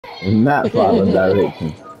Not follow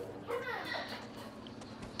directions.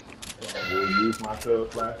 We'll use my tail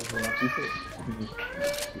flashes when I see fit.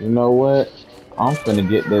 You know what? I'm finna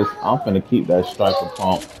get this. I'm finna keep that striker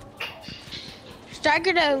pump.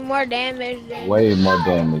 Striker does more damage than. Way more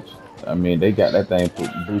damage. I mean, they got that thing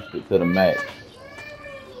boosted to the max.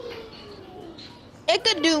 It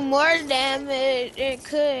could do more damage. It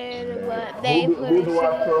could, Man, but they put who it do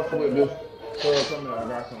I shit. trust with this? Cuz, come here, I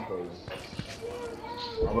got something for you.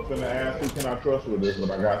 I was finna ask who can I trust with this,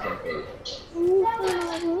 but I got something for you.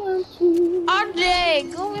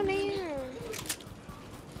 RJ, go in here.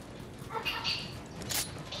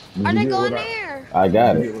 Did you RJ, get go what in I? there. I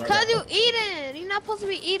Did got you it. get what I Cause got? you eating. You're not supposed to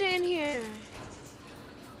be eating in here.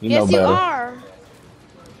 You know Yes, you better. are.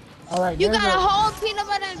 Alright, You got a whole peanut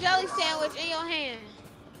butter and jelly sandwich in your hand.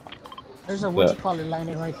 there's a what So, you call it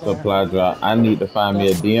lining right there. supply drop. I need to find me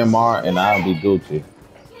Yep. a DMR and I'll be Gucci.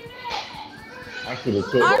 I should have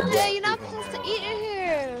took that RJ, drop you're kick not on supposed to there. eat in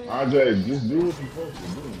here. RJ, just do what you're supposed to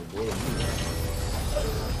do, boy.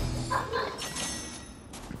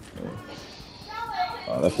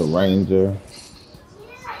 Oh, that's a Ranger.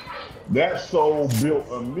 That soul built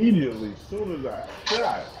immediately as soon as I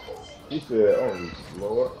shot. He said, "Oh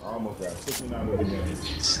Lord, I almost got taken out of the game."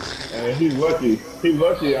 And he's lucky. He's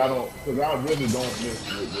lucky I don't, because I really don't miss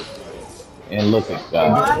with this thing. And look at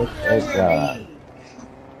God. Look at God.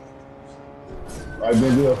 Like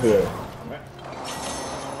they up here.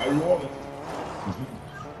 How you want it?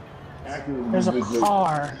 There's a Accurately,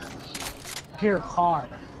 car. Here, car.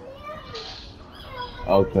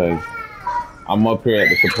 Okay. I'm up here at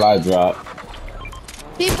the supply drop.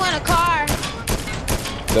 People in a car.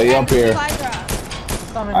 They up here. Supply drop.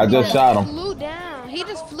 Coming, I just shot him. Flew down. He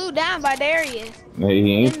just flew down by Darius.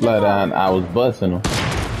 He ain't flat down. I was busting him.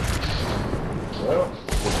 well,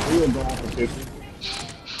 it's still going for 50.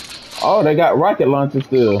 Oh, they got rocket launchers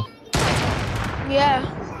still. Yeah.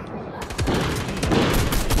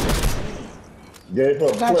 Gave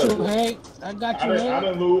up I got you, pleasure. Hank. I got I you, didn't, I Hank.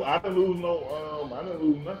 didn't lose. I didn't lose no. I didn't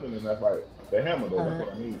lose nothing in that fight. The hammer though. That's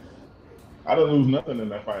what I need. I didn't lose nothing in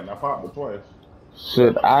that fight, and I popped it twice.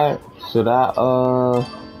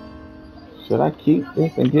 Should I keep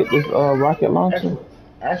this and get this rocket launcher?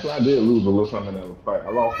 Actually, I did lose a little something in that fight.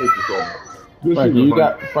 I lost 57. Good Frankie, shooting,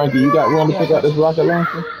 you got room to Yeah, pick up this rocket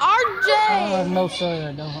launcher? RJ! no, sir,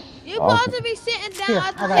 I don't. You supposed Okay. to be sitting down Here,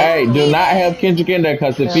 at the I got Hey, table do not eating. have Kendrick in there,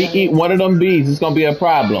 because if he eat one of them bees, it's gonna be a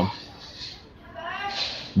problem.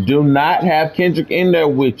 Do not have Kendrick in there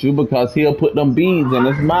with you because he'll put them beads in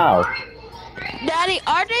his mouth. Daddy,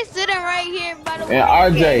 RJ sitting right here by the And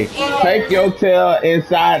RJ, take your tail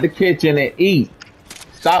inside the kitchen and eat.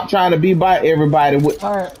 Stop trying to be by everybody with.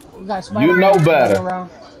 Alright, we got You know Spider-Man better. running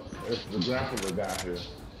around. It's the graphic guy here.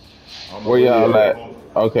 I don't know Where y'all he at?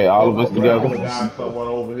 Okay, all of us The graphic together. guy, someone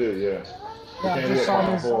over here. Yeah. He Yeah, I can't just work saw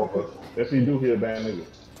fine this. for us. If he do, he a bad nigga.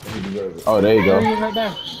 And he deserves it. Oh, there you There go. he is right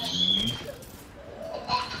there.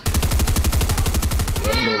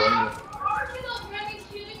 Let him go. Let him go.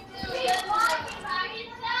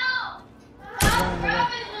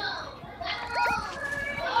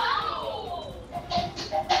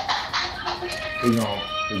 He's gone.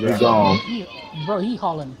 He's gone. Bro, he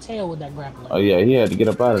hauling tail with that grappler. Oh yeah, he had to get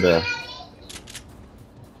up out of there.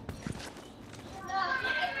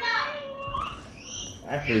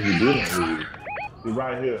 Actually, he didn't hear you. He's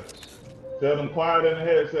right here. Tell them quiet in the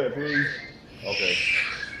headset, please. Okay.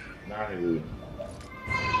 Now he hear you.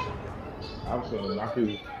 I was gonna knock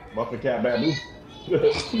his muffin cat back loose.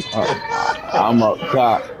 I'm up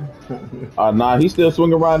top. Nah, he still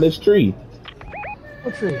swinging around this tree.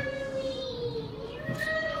 What tree?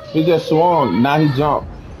 He just swung. Now he jumped.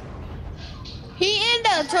 He in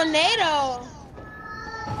the tornado.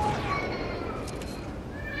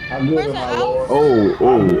 How good am I, Lord? Oh,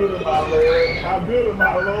 How oh. good am I, Lord? How good am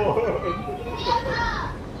I, Lord?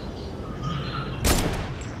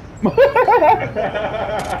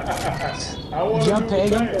 I want to Jump do the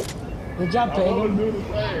Pagan. same. Good job, I Pagan. want to do the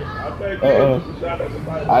same. I think you shot at the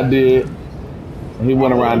fight. I did. He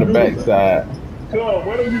went around the backside. Come,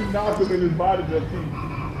 what if you knocked him in his body just keep?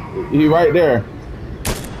 He right there.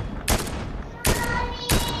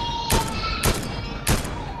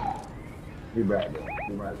 He back there.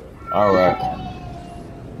 He right there. All right.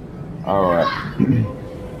 All right.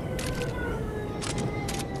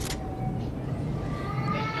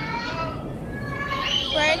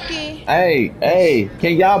 Frankie. Hey,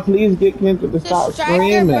 can y'all please get Kendrick to The stop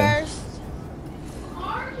striker screaming? burst.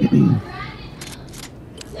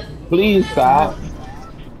 Please stop.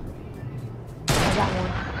 I got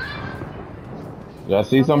one. Y'all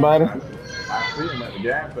see somebody? I see him at the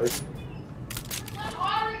gas station.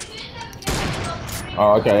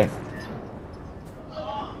 Oh, okay.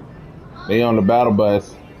 They on the battle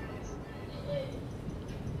bus.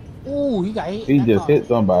 Ooh, he got hit. He That just car. hit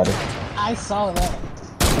somebody. I saw that.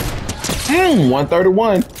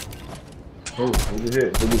 131. Who was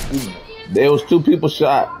hit? Who was shooting? There was 2 people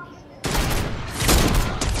shot.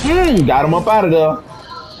 Got him up out of there.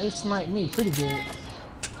 They sniped me pretty good.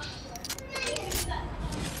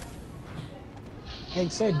 They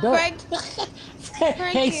said duck. Frank, They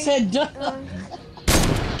Frankie. said duck.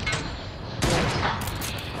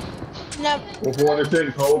 No, Before the thing,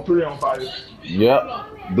 whole tree on fire.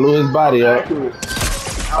 Yep. Blew his body up. Accurate.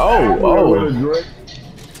 Oh, With a oh. drink.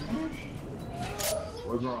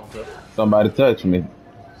 What's wrong, sir? Somebody touched me.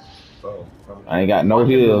 Oh, I ain't got no Kendra,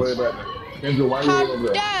 heels. way back there. Kendra, why you how over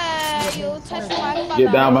there? dare you touch my phone?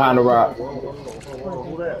 Get down behind the rock. Whoa,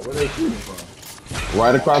 who that? Where they shooting from?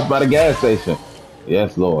 Right across by the gas station.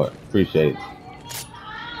 Yes, Lord. Appreciate it. I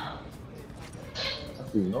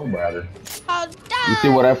see nobody. How dare You see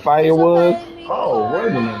where that fire was? me Oh, for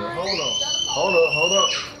wait a minute. Hold up.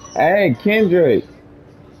 Hey, Kendrick.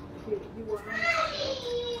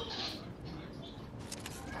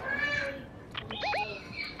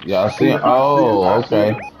 Y'all see him? Oh,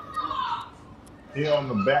 okay. He on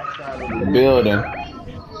the back side of the Building.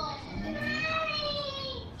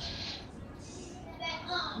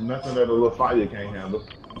 Nothing that a little fire can't handle.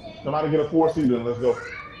 Somebody get a 4-seater and let's go.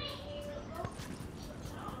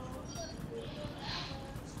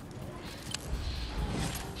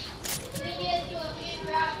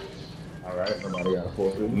 All right, somebody got a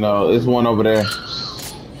 4-seater. No, it's one over there.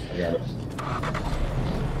 I got it.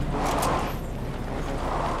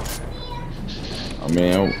 I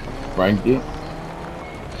mean, Frankie.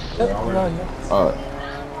 We all in.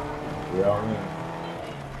 We all in.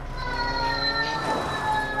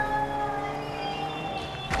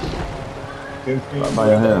 Right by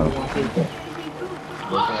your hand. Looks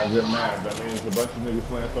like I get mad. That means a bunch of niggas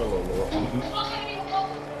playing solo, Lord.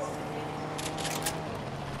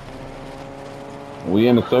 We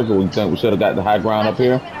in the circle. We think we should have got the high ground up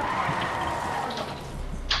here.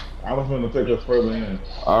 I was going to take us further in.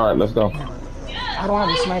 All right, let's go. I don't have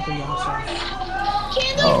a sniper, y'all. So.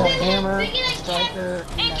 Oh. Hammer, striker,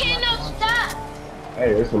 and that rocket.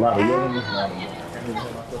 Hey, it's a lot of yelling. It's a lot of yelling. I can't even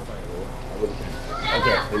hear myself think, Lord. I really can't.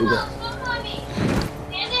 Okay, here we go.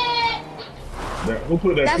 Who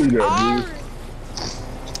put that tree there, dude?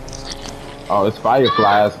 Oh, it's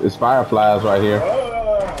fireflies. It's fireflies right here.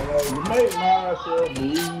 Well, you made myself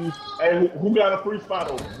believe. Hey, who got a free spot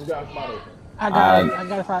open? Who got a spot open? I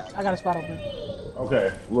got a spot open.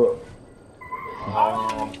 Okay, look. I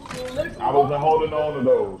wasn't holding on to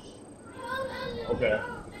those. Okay.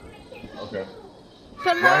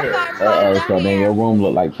 Some more Right here. fireflies So down then your here. room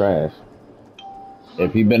looked like trash.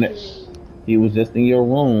 If he was just in your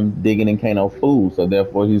room digging in Kano food, so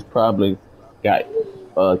therefore he's probably got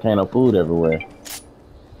Kano food everywhere.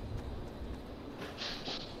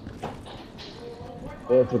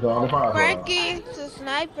 Frankie, it's a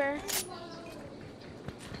sniper.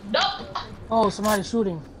 Oh, somebody's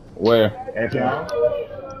shooting Where?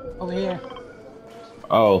 over here.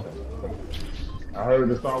 Oh, I heard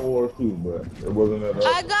the Star Wars too, but it wasn't that.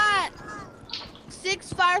 I got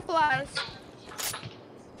 6 fireflies.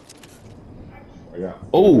 I got.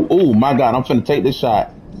 oh, my God! I'm finna take this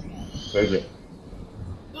shot. Take it.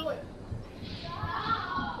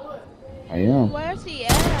 I am. Where's he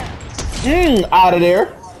at? Out of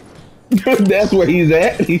there. That's where he's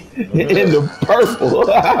at. He's in the purple.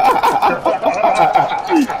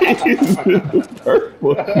 He's in the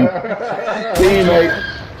purple. Teammate.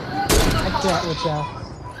 I can't with y'all.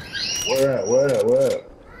 Where at?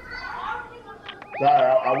 Sorry,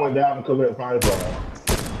 I went down to collect fireflies.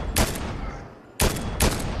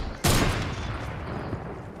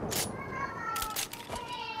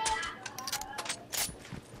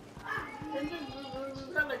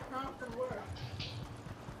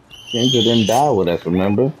 Kendra didn't die with us,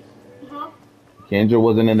 remember? Kendra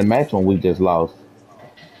wasn't in the match when we just lost.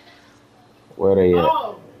 Where they at?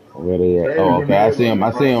 Where they at? Oh, okay. I see him.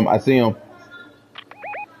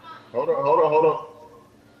 Hold on.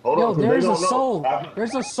 Yo, 'Cause there's they a don't know. soul.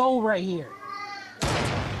 There's a soul right here.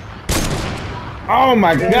 Oh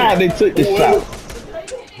my God! They took the shot.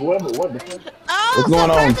 Whoever, what the fuck? Oh, What's going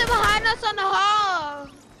some on? person behind us on the hall.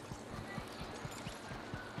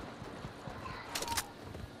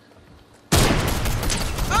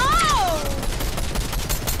 Oh!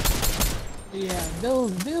 Yeah,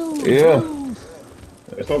 dude. Yeah. Dude.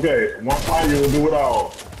 It's okay. One fire will do it all.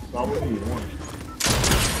 That's all we need. One.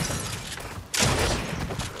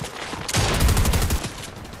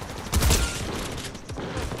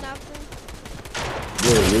 Nothing.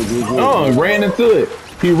 Oh, and ran into it.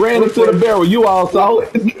 He ran into the barrel. You all saw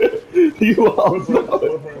it. You all saw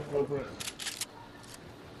it. Footprint.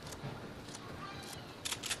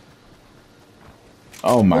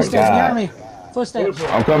 Oh my Footsteps behind God. me. Footsteps.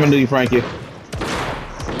 I'm coming to you, Frankie.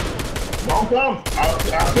 Don't come. I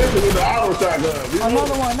sent you with the auto shotgun.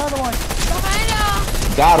 Another one. Behind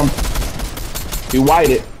y'all. Got him. He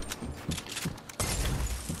whited.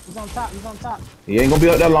 He's on top. He ain't gonna be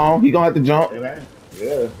up that long. He gonna have to jump It ain't. Yeah,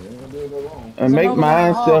 it ain't gonna be that long. and make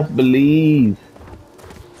myself believe.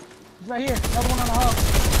 He's right here. Another one on the hub.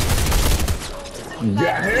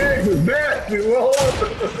 Got hands is nasty, Lord.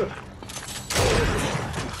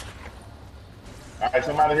 Alright,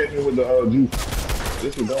 somebody hit me with the juice.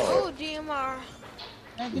 This is dog. Oh, DMR.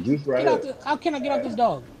 The juice right here. How can I get out this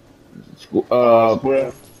dog?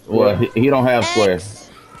 Square. Well, he don't have squares.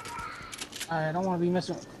 Alright, I don't want to be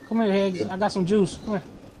messing. Come here, Higgs. I got some juice. Come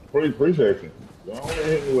here. Appreciate you. Don't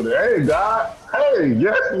hit me with it. Hey, God. Hey,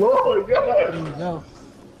 yes, Lord. There God. you go.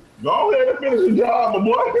 Go ahead and finish the job, my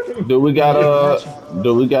boy. Do we got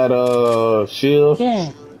shield?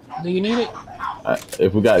 Ken, do you need it?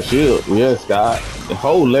 If we got shield, yes, God.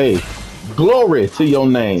 Holy glory to your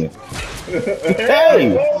name.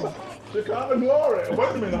 Hey! Chicago glory. Wait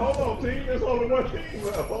a minute. Hold on, team. There's only one team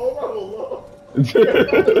left. Hold on, Lord.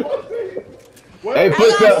 Hey,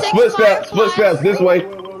 footsteps this way.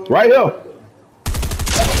 Right here.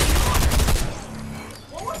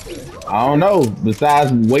 I don't know.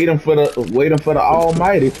 Besides waiting for the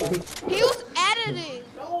Almighty. He was editing.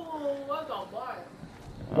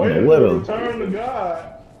 Waiting what to else? return to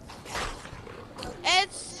God.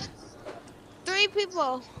 It's 3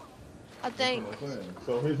 people, I think.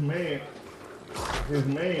 So his man,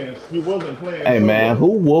 he wasn't playing. Hey man, who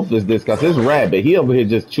wolf is this? Cause it's rabbit. He over here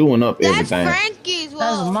just chewing up That's everything. Frankie's wolf.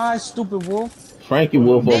 That's my stupid wolf. Frankie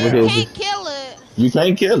wolf over here. You can't kill it. You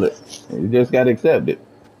can't kill it. You just gotta accept it.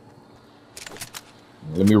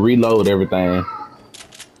 Let me reload everything.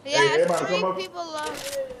 Yeah, Hey, it's everybody 3 people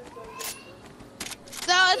left.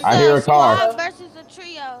 So it's I hear a car. squad versus a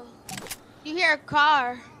trio. You hear a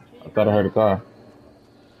car. I thought I heard a car.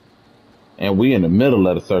 And we in the middle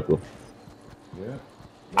of the circle. Yeah.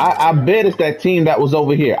 I bet it's that team that was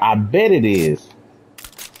over here. I bet it is.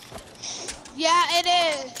 Yeah, it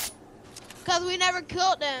is. Cause we never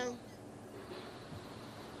killed them.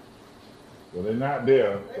 Well, they're not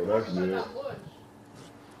there, so that's good.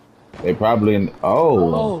 They probably in.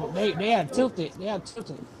 Oh. Oh, they had tilted. Yeah,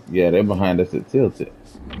 they're behind us at Tilted.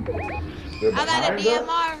 I got a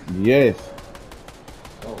DMR Yes.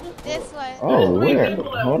 this way. Oh, where?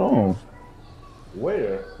 Hold on.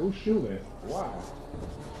 Where? Who's shooting? Why?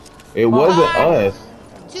 It wasn't us.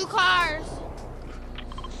 2 cars.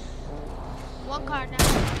 1 car now.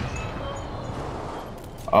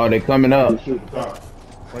 Oh, they coming up. Shoot the car.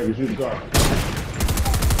 Frankie, shoot the car.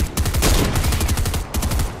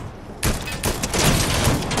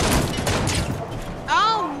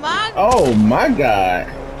 Oh my God.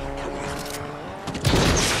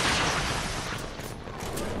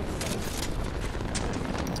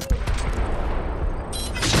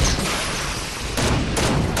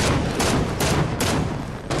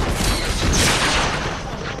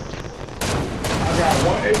 I got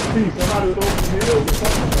 1 HP. Somebody throw some heals or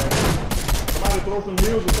something, man. Somebody throw some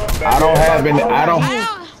heals or something. I don't have any. I don't. I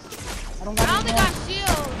don't think I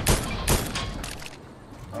shield.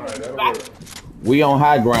 Alright, that'll work. We on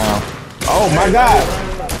high ground. Oh my God.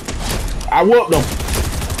 I whooped them.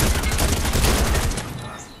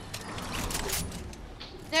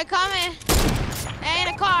 They're coming. They in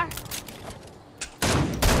a car.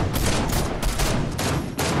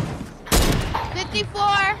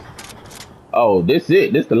 $54. Oh, this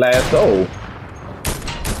it. This the last soul.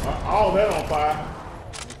 All that on fire.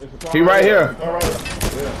 He right here.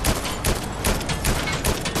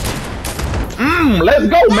 Let's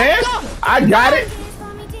go, man. I got it.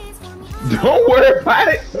 Don't worry about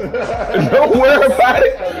it. Don't worry about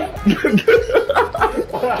it.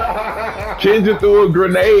 Kendra threw a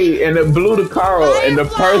grenade and it blew the car up, and the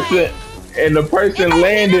person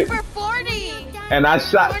landed, and I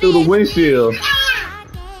shot through the windshield.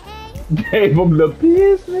 Gave him the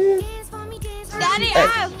business. Daddy, I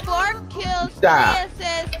have 4 kills, 3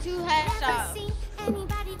 assists, 2 headshots.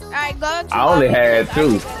 Alright, go to I only had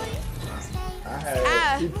 2. I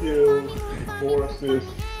had 2 kills, 4 assists,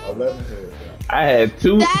 11 headshots. I had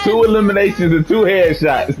two eliminations and 2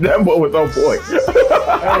 headshots. That boy was on point.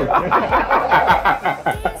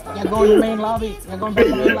 Y'all going to the main lobby? Y'all going to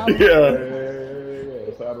the main lobby? Yeah.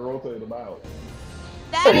 It's how to rotate them out.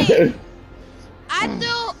 Daddy, I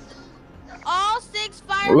threw all 6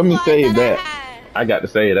 fireflies. Well, let me save that. I had. I got to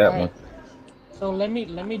say that one. So let me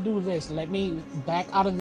do this. Let me back out of